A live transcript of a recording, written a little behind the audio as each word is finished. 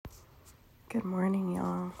Good morning,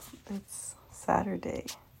 y'all. It's Saturday.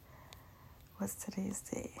 What's today's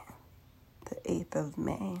date? The 8th of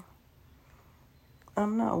May.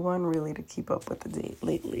 I'm not one really to keep up with the date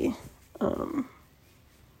lately.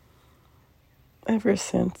 Ever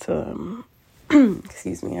since, ever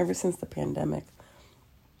since the pandemic,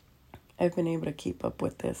 I've been able to keep up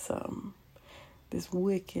with this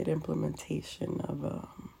wicked implementation of,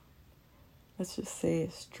 let's just say,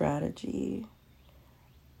 strategy.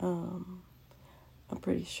 I'm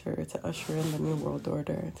pretty sure to usher in the New World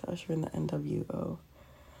Order, to usher in the NWO.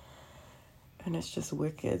 And it's just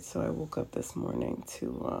wicked. So I woke up this morning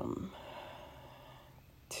to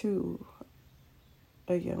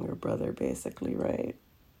a younger brother, basically, right?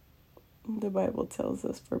 The Bible tells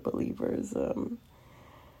us for believers, or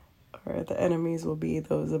the enemies will be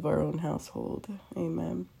those of our own household.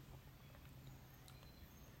 Amen.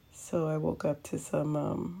 So I woke up to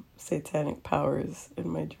some satanic powers in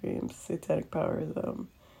my dreams. Satanic powers,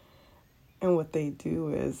 and what they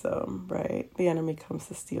do is, right, the enemy comes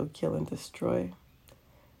to steal, kill, and destroy.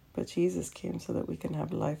 But Jesus came so that we can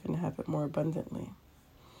have life and have it more abundantly.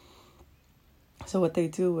 So what they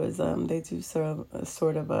do is they do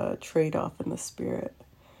sort of a trade-off in the spirit,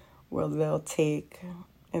 where they'll take,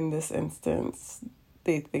 in this instance,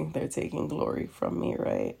 they think they're taking glory from me,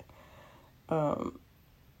 right?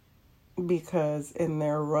 Because in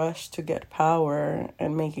their rush to get power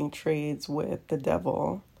and making trades with the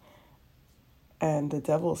devil and the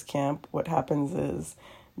devil's camp, what happens is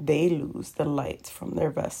they lose the light from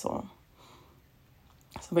their vessel.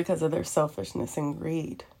 So because of their selfishness and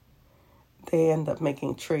greed, they end up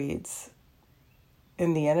making trades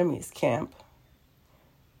in the enemy's camp,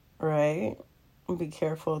 right? Be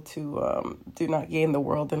careful to do not gain the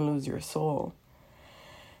world and lose your soul.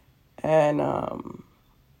 And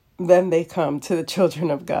then they come to the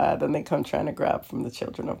children of God, and they come trying to grab from the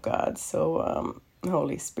children of God. So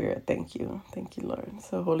Holy Spirit, thank you, Lord.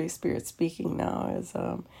 So Holy Spirit speaking now is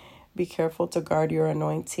be careful to guard your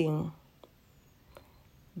anointing.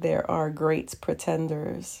 There are great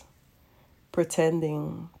pretenders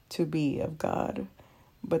pretending to be of God,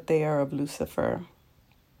 but they are of Lucifer.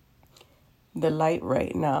 The light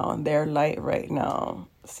right now, their light right now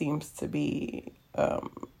seems to be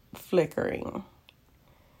flickering.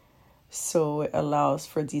 So it allows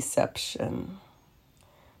for deception.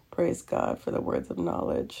 Praise God for the words of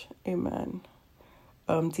knowledge. Amen.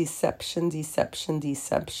 Deception.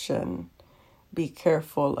 Be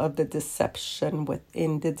careful of the deceptions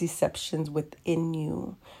within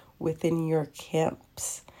you, within your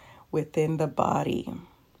camps, within the body,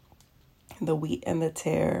 the wheat and the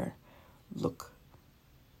tare. Look,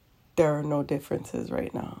 there are no differences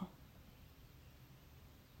right now.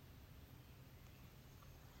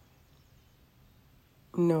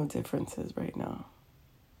 No differences right now.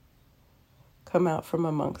 Come out from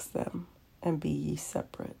amongst them and be ye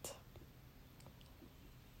separate.